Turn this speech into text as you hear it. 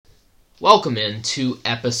Welcome in to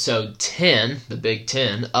episode 10, the Big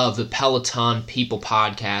 10, of the Peloton People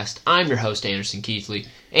Podcast. I'm your host, Anderson Keithley,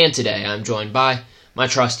 and today I'm joined by my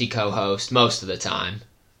trusty co-host, most of the time,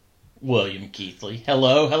 William Keithley.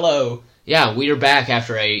 Hello. Yeah, we are back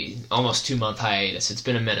after a almost 2-month hiatus. It's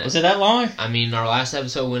been a minute. Was it that long? I mean, our last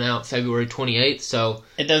episode went out February 28th, so...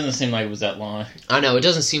 It doesn't seem like it was that long. I know, it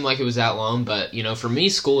doesn't seem like it was that long, but, for me,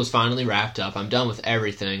 school is finally wrapped up. I'm done with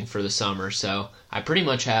everything for the summer, so I pretty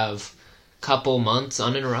much have couple months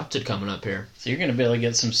uninterrupted coming up here. So you're going to be able to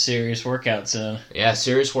get some serious workouts in. Yeah,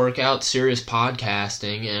 serious workouts, serious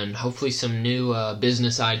podcasting, and hopefully some new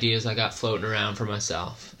business ideas I got floating around for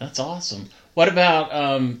myself. That's awesome. What about,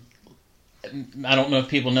 I don't know if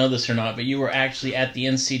people know this or not, but you were actually at the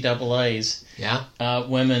NCAA's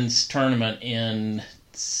women's tournament in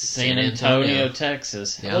San Antonio,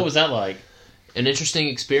 Texas. Yeah. What was that like? An interesting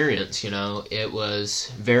experience, It was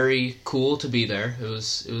very cool to be there. It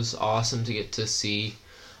was awesome to get to see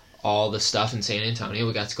all the stuff in San Antonio.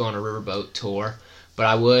 We got to go on a riverboat tour. But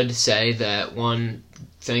I would say that one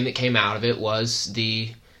thing that came out of it was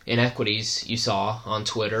the inequities you saw on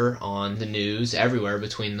Twitter, on the news, everywhere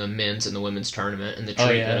between the men's and the women's tournament and the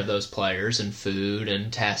treatment of those players and food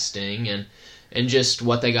and testing and just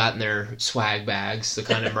what they got in their swag bags, the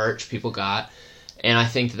kind of merch people got. And I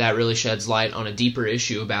think that really sheds light on a deeper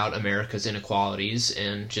issue about America's inequalities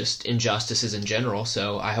and just injustices in general.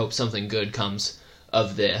 So I hope something good comes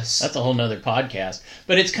of this. That's a whole nother podcast.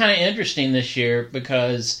 But it's kind of interesting this year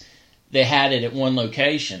because they had it at one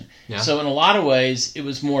location. Yeah. So in a lot of ways, it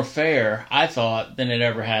was more fair, I thought, than it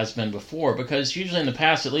ever has been before. Because usually in the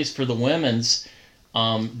past, at least for the women's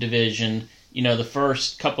division, the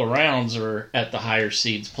first couple of rounds are at the higher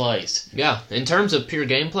seeds place. Yeah, in terms of pure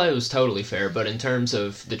gameplay, it was totally fair, but in terms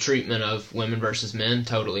of the treatment of women versus men,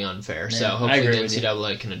 totally unfair. Yeah, so hopefully the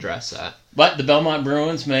NCAA can address that. But the Belmont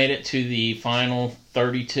Bruins made it to the final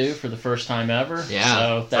 32 for the first time ever. Yeah,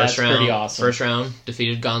 so that's pretty awesome. First round,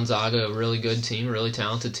 defeated Gonzaga, a really good team, a really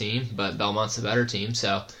talented team, but Belmont's the better team,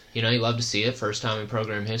 so, you love to see it. First time in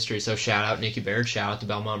program history, so shout out Nikki Baird, shout out the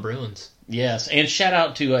Belmont Bruins. Yes, and shout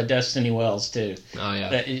out to Destiny Wells, too. Oh,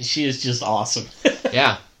 yeah. She is just awesome.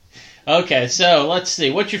 Yeah. Okay, so let's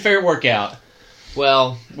see. What's your favorite workout?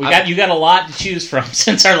 Well, you got a lot to choose from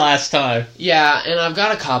since our last time. Yeah, and I've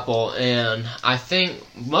got a couple, and I think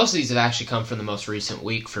most of these have actually come from the most recent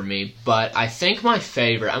week for me, but I think my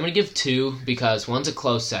favorite, I'm going to give two because one's a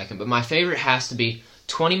close second, but my favorite has to be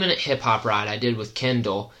 20-minute hip-hop ride I did with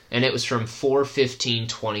Kendall, and it was from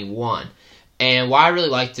 4/15/21. And why I really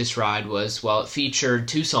liked this ride was, well, it featured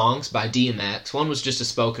two songs by DMX. One was just a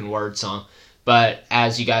spoken word song, but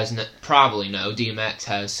as you guys probably know, DMX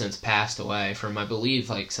has since passed away from, I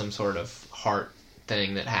believe, like some sort of heart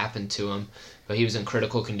thing that happened to him. But he was in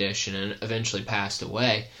critical condition and eventually passed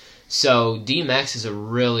away. So DMX is a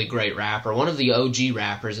really great rapper, one of the OG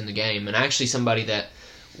rappers in the game, and actually somebody that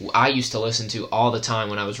I used to listen to all the time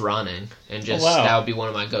when I was running, and just that would be one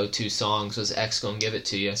of my go-to songs was X Gon' Give It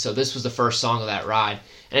To You. So this was the first song of that ride,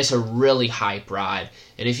 and it's a really hype ride.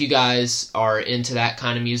 And if you guys are into that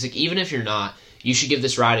kind of music, even if you're not, you should give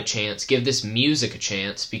this ride a chance, give this music a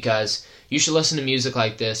chance, because you should listen to music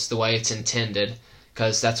like this the way it's intended,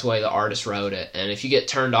 because that's the way the artist wrote it. And if you get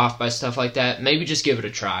turned off by stuff like that, maybe just give it a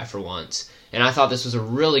try for once. And I thought this was a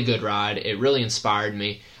really good ride. It really inspired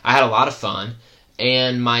me. I had a lot of fun.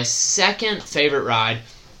 And my second favorite ride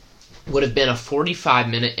would have been a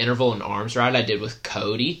 45-minute interval and arms ride I did with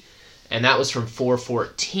Cody. And that was from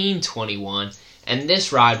 4/14/21. And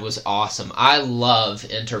this ride was awesome. I love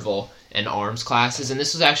interval and arms classes. And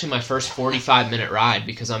this was actually my first 45-minute ride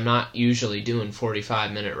because I'm not usually doing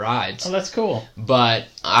 45-minute rides. Oh, that's cool. But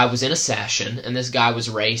I was in a session, and this guy was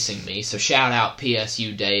racing me. So shout out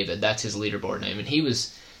PSU David. That's his leaderboard name. And he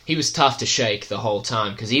was tough to shake the whole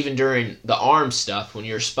time, because even during the arm stuff, when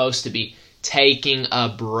you're supposed to be taking a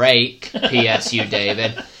break, PSU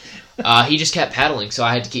David, he just kept pedaling, so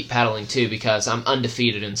I had to keep pedaling too, because I'm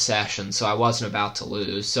undefeated in sessions, so I wasn't about to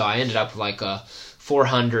lose. So I ended up with like a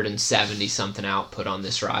 470-something output on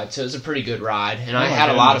this ride, so it was a pretty good ride, and I had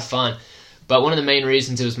a lot of fun. But one of the main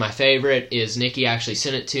reasons it was my favorite is Nikki actually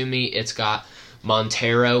sent it to me. It's got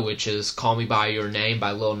Montero, which is Call Me By Your Name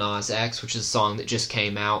by Lil Nas X, which is a song that just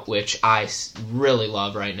came out, which I really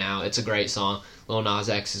love right now. It's a great song. Lil Nas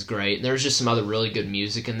X is great. And there's just some other really good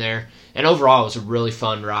music in there. And overall, it was a really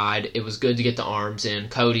fun ride. It was good to get the arms in.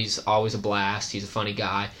 Cody's always a blast. He's a funny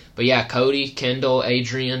guy. But yeah, Cody, Kendall,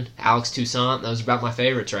 Adrian, Alex Toussaint, those are about my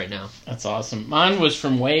favorites right now. That's awesome. Mine was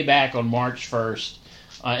from way back on March 1st.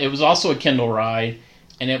 It was also a Kendall ride.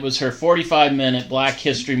 And it was her 45-minute Black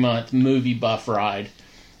History Month movie buff ride.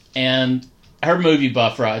 And her movie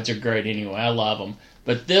buff rides are great anyway. I love them.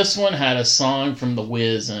 But this one had a song from The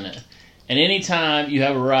Wiz in it. And anytime you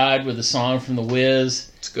have a ride with a song from The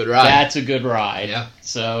Wiz, it's a good ride. That's a good ride. Yeah.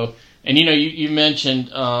 So, and you mentioned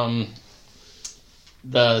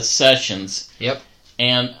the sessions. Yep.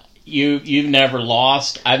 And you've never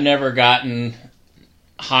lost. I've never gotten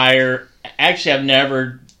higher. Actually, I've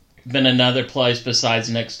never been another place besides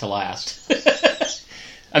next to last.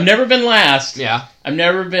 I've never been last. Yeah. I've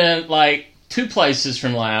never been like 2 places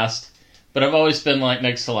from last, but I've always been like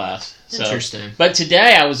next to last. So, interesting. But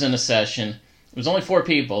today I was in a session. It was only 4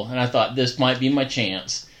 people, and I thought this might be my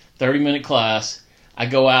chance. 30-minute class. I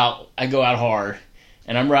go out hard,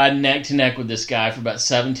 and I'm riding neck to neck with this guy for about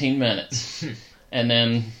 17 minutes, and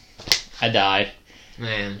then I died.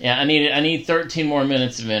 Man. Yeah, I need 13 more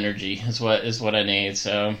minutes of energy is what I need.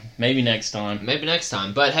 So maybe next time. Maybe next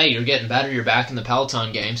time. But hey, you're getting better. You're back in the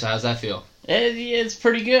Peloton game. So how's that feel? It's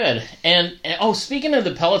pretty good. And speaking of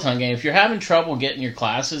the Peloton game, if you're having trouble getting your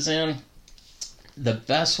classes in, the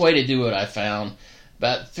best way to do it I found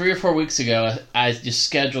about 3 or 4 weeks ago, I just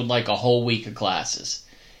scheduled like a whole week of classes,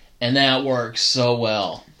 and that works so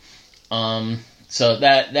well. So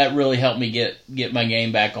that really helped me get my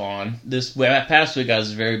game back on. This past week I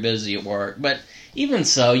was very busy at work, but even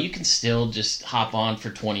so, you can still just hop on for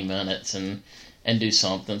 20 minutes and do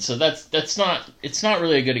something. So it's not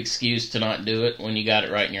really a good excuse to not do it when you got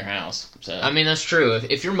it right in your house. So I mean, that's true.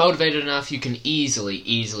 If you're motivated enough, you can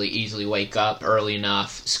easily wake up early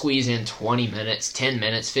enough, squeeze in 20 minutes, 10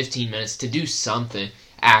 minutes, 15 minutes to do something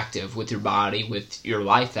active with your body, with your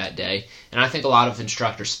life that day. And I think a lot of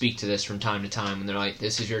instructors speak to this from time to time when they're like,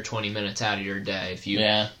 this is your 20 minutes out of your day. If you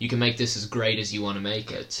can make this as great as you want to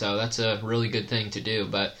make it. So that's a really good thing to do.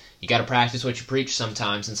 But you got to practice what you preach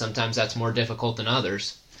sometimes, and sometimes that's more difficult than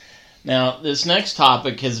others. Now, this next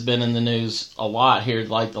topic has been in the news a lot here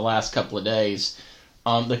like the last couple of days.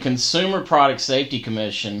 The Consumer Product Safety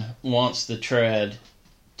Commission wants the tread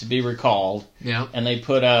to be recalled. Yeah. And they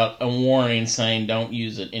put out a warning saying don't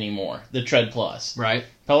use it anymore. The Tread Plus. Right.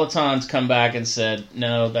 Peloton's come back and said,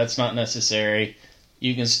 no, that's not necessary.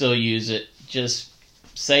 You can still use it. Just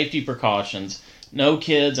safety precautions. No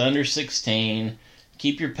kids under 16.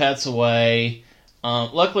 Keep your pets away.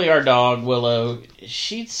 Luckily, our dog, Willow,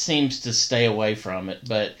 she seems to stay away from it.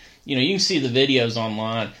 But, you can see the videos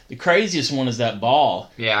online. The craziest one is that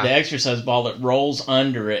ball. Yeah. The exercise ball that rolls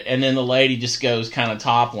under it. And then the lady just goes kind of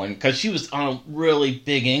toppling. Because she was on a really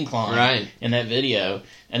big incline in that video.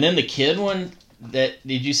 And then the kid one, did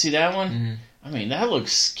you see that one? Mm-hmm. I mean, that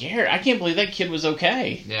looks scary. I can't believe that kid was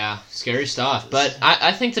okay. Yeah, scary stuff. But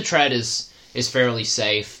I think the tread is fairly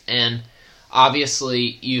safe. And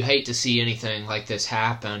obviously, you hate to see anything like this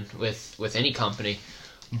happen with any company.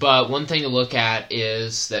 But one thing to look at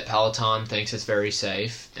is that Peloton thinks it's very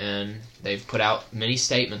safe, and they've put out many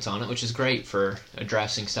statements on it, which is great for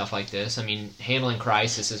addressing stuff like this. I mean, handling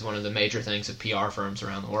crisis is one of the major things of PR firms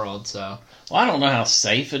around the world. So, well, I don't know how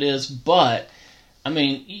safe it is, but I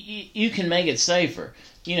mean, you can make it safer.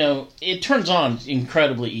 It turns on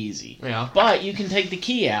incredibly easy. Yeah. But you can take the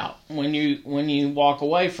key out when you walk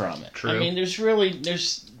away from it. True. I mean,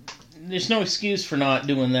 there's no excuse for not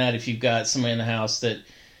doing that if you've got somebody in the house that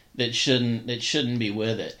shouldn't be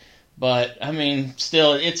with it. But I mean,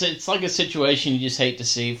 still, it's like a situation you just hate to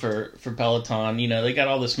see for Peloton. They got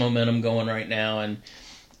all this momentum going right now,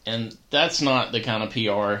 and that's not the kind of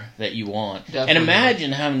PR that you want. Definitely. And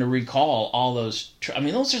imagine having to recall all those.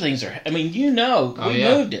 Those are things are. We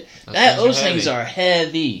moved it. Those things are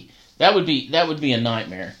heavy. That would be a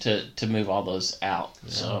nightmare to move all those out.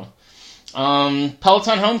 Yeah. So,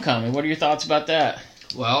 Peloton Homecoming. What are your thoughts about that?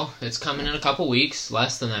 Well, it's coming in a couple weeks.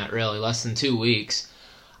 Less than that, really. Less than 2 weeks.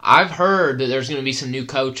 I've heard that there's going to be some new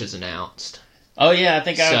coaches announced. Oh yeah, I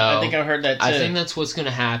think I heard that too. I think that's what's going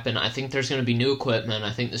to happen. I think there's going to be new equipment.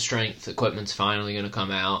 I think the strength equipment's finally going to come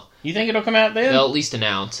out. You think it'll come out then? They'll at least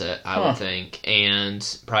announce it, I would think.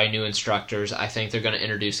 And probably new instructors. I think they're going to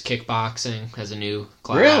introduce kickboxing as a new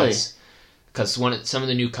class. Really? Because some of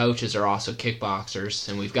the new coaches are also kickboxers.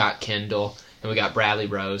 And we've got Kendall, and we got Bradley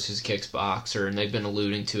Rose, who's a kickboxer. And they've been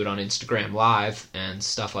alluding to it on Instagram Live and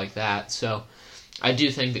stuff like that. So I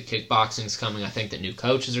do think that kickboxing's coming. I think that new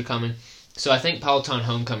coaches are coming. So I think Peloton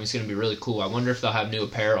Homecoming is going to be really cool. I wonder if they'll have new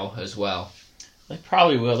apparel as well. They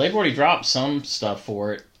probably will. They've already dropped some stuff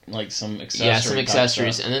for it, like some accessories. Yeah, some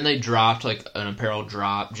accessories. And then they dropped like an apparel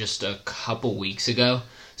drop just a couple weeks ago.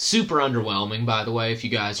 Super underwhelming, by the way, if you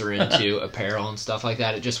guys are into apparel and stuff like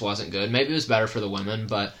that. It just wasn't good. Maybe it was better for the women,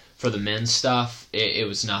 but for the men's stuff, it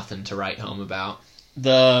was nothing to write home about.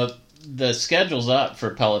 The the schedule's up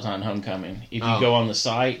for Peloton Homecoming. If you go on the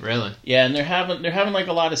site, really, yeah, and they're having like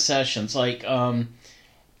a lot of sessions. Like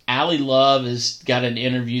Allie Love has got an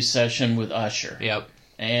interview session with Usher. Yep.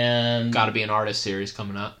 And got to be an artist series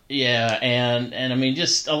coming up. Yeah, and I mean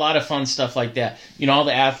just a lot of fun stuff like that. You know, all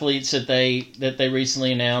the athletes that they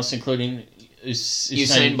recently announced, including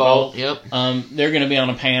Usain Bolt. Yep. They're going to be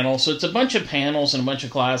on a panel. So it's a bunch of panels and a bunch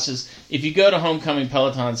of classes. If you go to Homecoming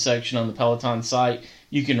Peloton section on the Peloton site,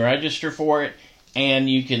 you can register for it, and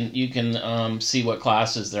you can see what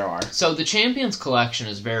classes there are. So the Champions Collection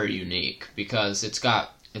is very unique because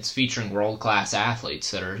it's featuring world-class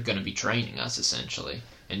athletes that are going to be training us, essentially.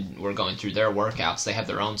 And we're going through their workouts. They have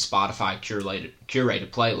their own Spotify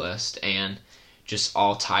curated playlist and just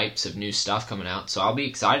all types of new stuff coming out. So I'll be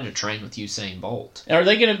excited to train with Usain Bolt. Are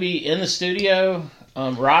they going to be in the studio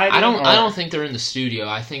riding? I don't think they're in the studio.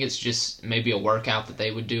 I think it's just maybe a workout that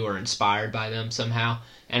they would do or inspired by them somehow.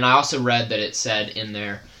 And I also read that it said in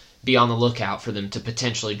there, be on the lookout for them to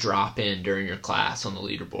potentially drop in during your class on the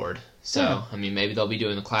leaderboard. So, I mean, maybe they'll be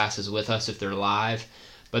doing the classes with us if they're live.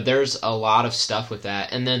 But there's a lot of stuff with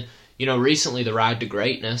that. And then, you know, recently the Ride to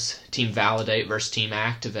Greatness, Team Validate versus Team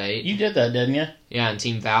Activate. You did that, didn't you? Yeah, and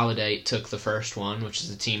Team Validate took the first one, which is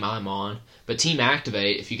the team I'm on. But Team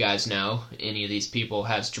Activate, if you guys know, any of these people,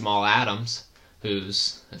 has Jamal Adams,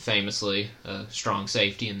 who's famously a strong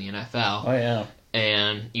safety in the NFL. Oh, yeah.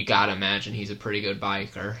 And you got to imagine he's a pretty good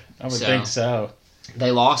biker. I would think so.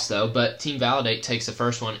 They lost, though, but Team Validate takes the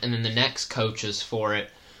first one, and then the next coaches for it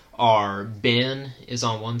are Ben is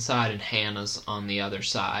on one side and Hannah's on the other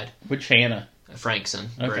side. Which Hannah? Frankson,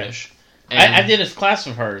 okay. British. I did a class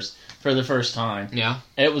of hers for the first time. Yeah.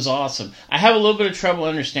 It was awesome. I have a little bit of trouble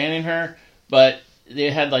understanding her, but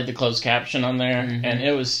they had like the closed caption on there, and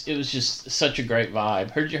it was just such a great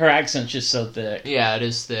vibe. Her accent's just so thick. Yeah, it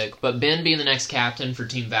is thick. But Ben being the next captain for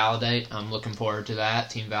Team Validate, I'm looking forward to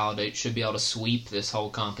that. Team Validate should be able to sweep this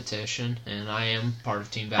whole competition, and I am part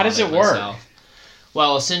of Team Validate. How does it work? Myself.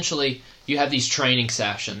 Well, essentially, you have these training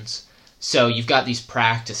sessions. So you've got these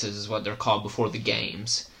practices, is what they're called, before the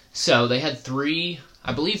games. So they had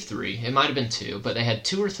I believe three, it might have been two, but they had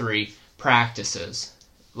 2 or 3 practices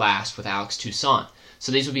last with Alex Toussaint.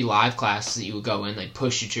 So these would be live classes that you would go in, they'd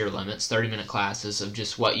push you to your limits, 30-minute classes of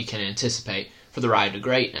just what you can anticipate for the Ride to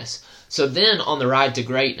Greatness. So then on the Ride to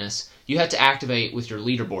Greatness, you have to activate with your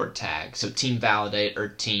leaderboard tag, so Team Validate or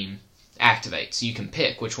Team Activate. So you can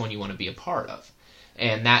pick which one you want to be a part of.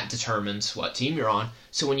 And that determines what team you're on.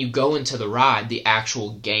 So when you go into the ride, the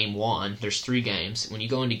actual game 1, there's 3 games. When you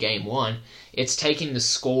go into game 1, it's taking the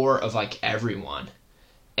score of like everyone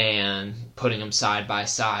and putting them side by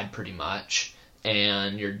side pretty much.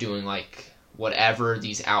 And you're doing like whatever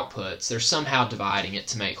these outputs. They're somehow dividing it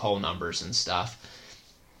to make whole numbers and stuff.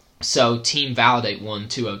 So Team Validate won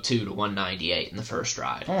 202 to 198 in the first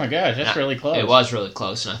ride. Oh my gosh, that's really close. It was really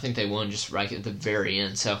close, and I think they won just right at the very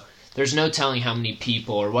end. So there's no telling how many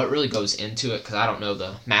people or what really goes into it because I don't know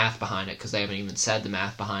the math behind it because they haven't even said the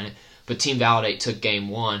math behind it. But Team Validate took game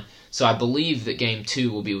 1, so I believe that game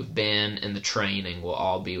 2 will be with Ben and the training will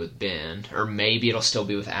all be with Ben. Or maybe it'll still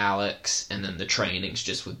be with Alex and then the training's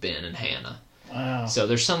just with Ben and Hannah. Wow. So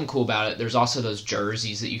there's something cool about it. There's also those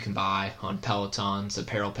jerseys that you can buy on Peloton's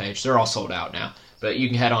apparel page. They're all sold out now. But you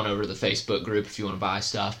can head on over to the Facebook group if you want to buy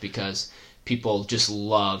stuff because people just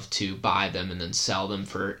love to buy them and then sell them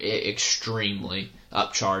for extremely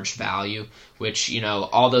upcharged value, which, you know,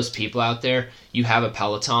 all those people out there, you have a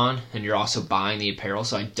Peloton and you're also buying the apparel,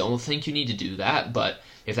 so I don't think you need to do that, but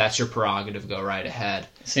if that's your prerogative, go right ahead.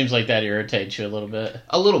 It seems like that irritates you a little bit.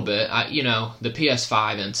 A little bit. The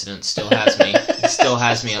PS5 incident still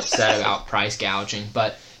has me upset about price gouging,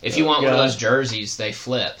 but if you want one of those jerseys, they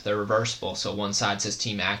flip. They're reversible. So one side says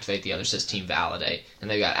Team Activate, the other says Team Validate. And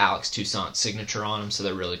they've got Alex Toussaint's signature on them, so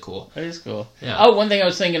they're really cool. That is cool. Yeah. Oh, one thing I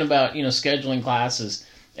was thinking about, scheduling classes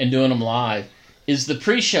and doing them live is the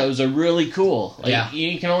pre-shows are really cool. Like,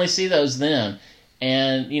 you can only see those then.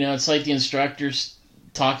 And, it's like the instructors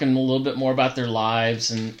talking a little bit more about their lives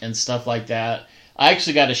and stuff like that. I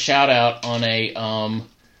actually got a shout-out on a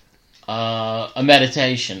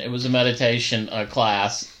meditation. It was a meditation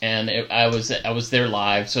class, and I was there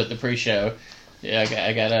live. So at the pre-show,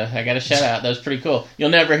 I got a shout out. That was pretty cool. You'll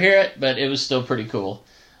never hear it, but it was still pretty cool.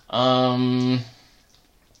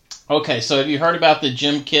 Okay, so have you heard about the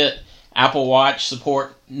Gym Kit Apple Watch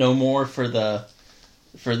support no more for the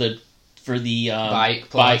Bike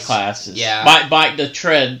classes? Yeah, bike the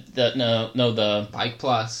tread. The Bike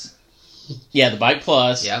Plus. Yeah, the Bike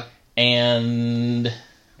Plus. Yep. And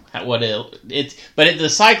the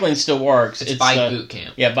cycling still works. It's Bike Boot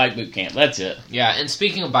Camp. Yeah, Bike Boot Camp. That's it. Yeah, and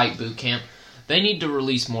speaking of Bike Boot Camp, they need to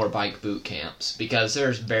release more bike boot camps because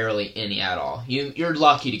there's barely any at all. You're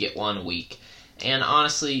lucky to get one a week. And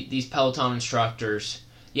honestly, these Peloton instructors,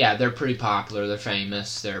 yeah, they're pretty popular. They're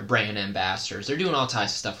famous. They're brand ambassadors. They're doing all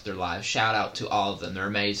types of stuff with their lives. Shout out to all of them. They're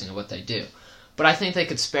amazing at what they do. But I think they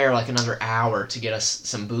could spare like another hour to get us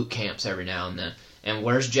some boot camps every now and then. And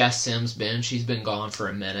where's Jess Sims been? She's been gone for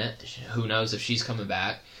a minute. Who knows if she's coming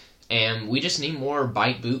back. And we just need more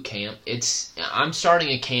bike boot camp. I'm starting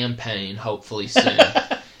a campaign, hopefully soon,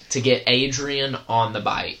 to get Adrian on the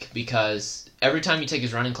bike. Because every time you take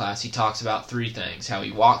his running class, he talks about 3 things. How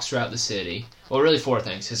he walks throughout the city. Well, really 4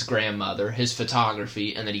 things. His grandmother, his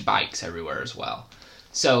photography, and that he bikes everywhere as well.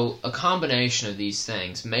 So a combination of these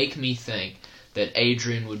things make me think that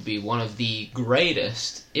Adrian would be one of the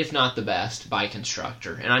greatest, if not the best, bike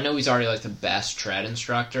instructor. And I know he's already like the best tread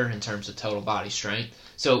instructor in terms of total body strength,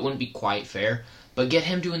 so it wouldn't be quite fair. But get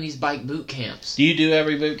him doing these bike boot camps. Do you do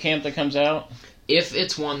every boot camp that comes out? If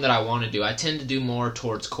it's one that I want to do, I tend to do more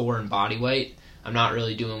towards core and body weight. I'm not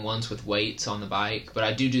really doing ones with weights on the bike, but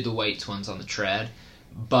I do the weights ones on the tread.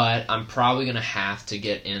 But I'm probably going to have to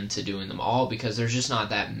get into doing them all because there's just not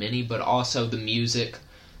that many, but also the music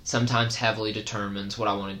sometimes heavily determines what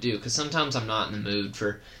I want to do. Because sometimes I'm not in the mood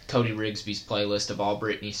for Cody Rigsby's playlist of all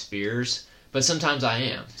Britney Spears, but sometimes I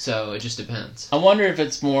am. So it just depends. I wonder if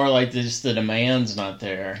it's more like just the demand's not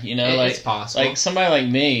there. You know, It's possible. Like somebody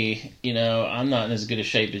like me, you know, I'm not in as good a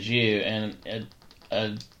shape as you, and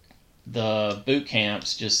the boot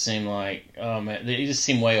camps just seem like, oh man, they just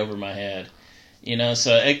seem way over my head. You know,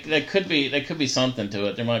 so there could be something to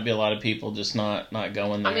it. There might be a lot of people just not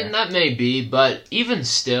going there. I mean, that may be, but even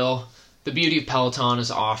still, the beauty of Peloton is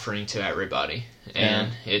offering to everybody.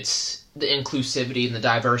 And it's the inclusivity and the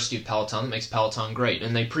diversity of Peloton that makes Peloton great.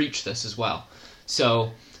 And they preach this as well.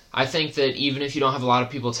 So I think that even if you don't have a lot of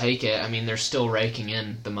people take it, I mean, they're still raking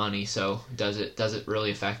in the money. So does it really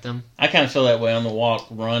affect them? I kind of feel that way on the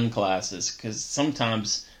walk-run classes because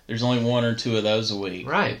sometimes there's only 1 or 2 of those a week.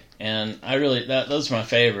 Right. And I really those are my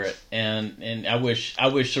favorite, and I wish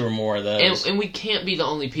there were more of those. And we can't be the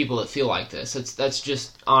only people that feel like this. That's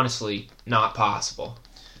just honestly not possible.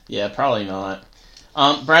 Yeah, probably not.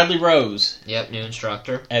 Bradley Rose. Yep, new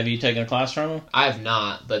instructor. Have you taken a class from him? I have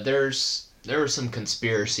not, but there was some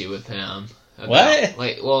conspiracy with him. What?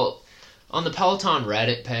 On the Peloton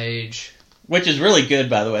Reddit page. Which is really good,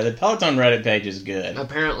 by the way. The Peloton Reddit page is good.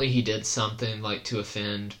 Apparently he did something like to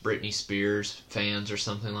offend Britney Spears fans or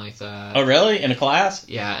something like that. Oh, really? In a class?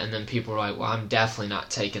 Yeah, and then people were like, well, I'm definitely not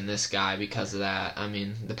taking this guy because of that. I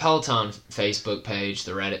mean, the Peloton Facebook page,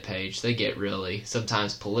 the Reddit page, they get really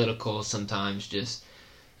sometimes political, sometimes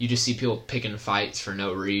you just see people picking fights for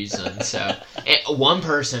no reason. So one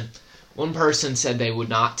person said they would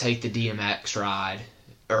not take the DMX ride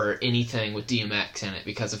or anything with DMX in it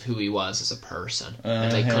because of who he was as a person. And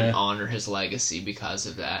they couldn't honor his legacy because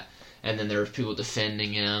of that. And then there were people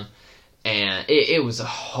defending him. And it was a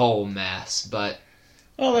whole mess. But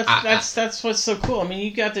well, that's what's so cool. I mean,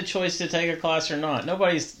 you got the choice to take a class or not.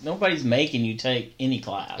 Nobody's making you take any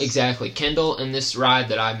class. Exactly. Kendall, in this ride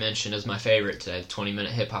that I mentioned as my favorite today, 20-minute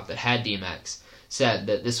hip-hop that had DMX, said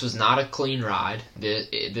that this was not a clean ride.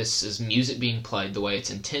 This is music being played the way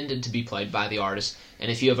it's intended to be played by the artist. And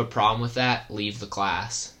if you have a problem with that, leave the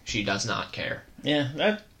class. She does not care.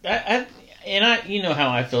 Yeah, you know how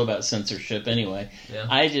I feel about censorship anyway. Yeah.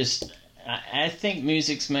 I think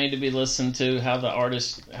music's made to be listened to how the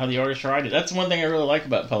artist write it. That's one thing I really like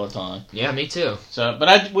about Peloton. Yeah, me too. So,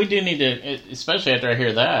 but we do need to, especially after I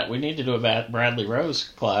hear that, we need to do a Bradley Rose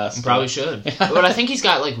class. Probably should. But I think he's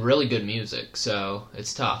got like really good music, so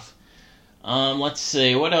it's tough. Let's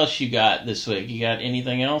see, what else you got this week? You got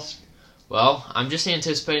anything else? Well, I'm just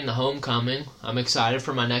anticipating the homecoming. I'm excited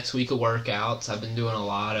for my next week of workouts. I've been doing a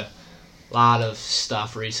lot of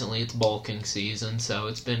stuff recently. It's bulking season, so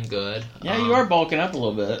it's been good. Yeah, you are bulking up a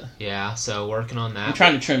little bit. Yeah, so working on that. I'm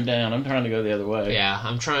trying to trim down. I'm trying to go the other way. Yeah,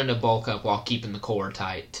 I'm trying to bulk up while keeping the core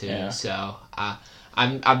tight, too. Yeah. So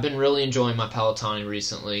I've been really enjoying my Pelotoning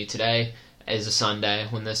recently. Today is a Sunday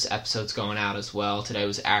when this episode's going out as well. Today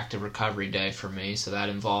was active recovery day for me, so that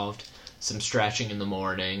involved some stretching in the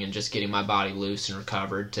morning and just getting my body loose and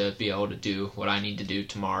recovered to be able to do what I need to do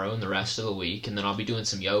tomorrow and the rest of the week. And then I'll be doing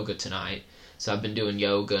some yoga tonight. So I've been doing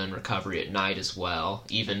yoga and recovery at night as well.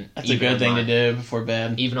 That's a good thing to do before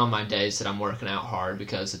bed. Even on my days that I'm working out hard,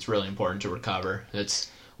 because it's really important to recover.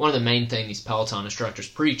 It's one of the main things these Peloton instructors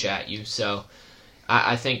preach at you. So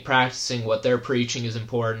I think practicing what they're preaching is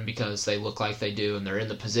important because they look like they do and they're in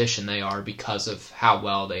the position they are because of how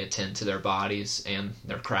well they attend to their bodies and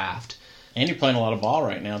their craft. And you're playing a lot of ball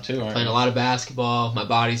right now, too, aren't you? Playing a lot of basketball. My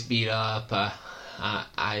body's beat up.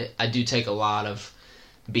 I do take a lot of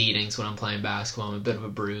beatings when I'm playing basketball. I'm a bit of a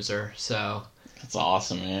bruiser, so. That's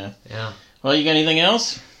awesome, man. Yeah. Well, you got anything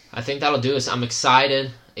else? I think that'll do us. I'm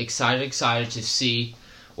excited to see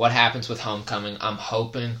what happens with homecoming. I'm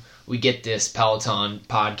hoping we get this Peloton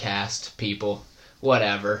podcast, people.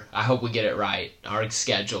 Whatever. I hope we get it right. Our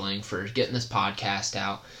scheduling for getting this podcast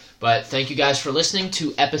out. But thank you guys for listening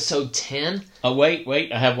to episode 10. Oh,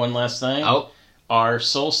 wait. I have one last thing. Oh. Our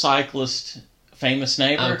Soul Cyclist famous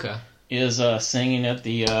neighbor is singing at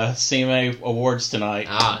the CMA Awards tonight.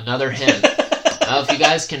 Another hint. If you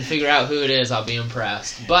guys can figure out who it is, I'll be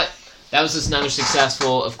impressed. But that was just another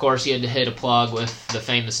successful. Of course, you had to hit a plug with the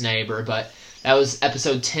famous neighbor, but that was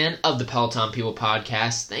episode 10 of the Peloton People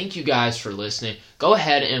podcast. Thank you guys for listening. Go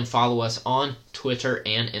ahead and follow us on Twitter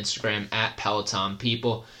and Instagram at Peloton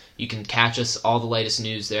People. You can catch us, all the latest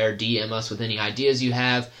news there. DM us with any ideas you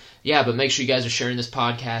have. Yeah, but make sure you guys are sharing this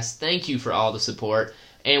podcast. Thank you for all the support.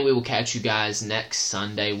 And we will catch you guys next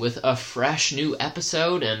Sunday with a fresh new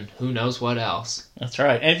episode and who knows what else. That's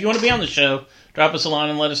right. And if you want to be on the show, drop us a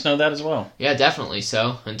line and let us know that as well. Yeah, definitely.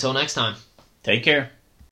 So, until next time. Take care.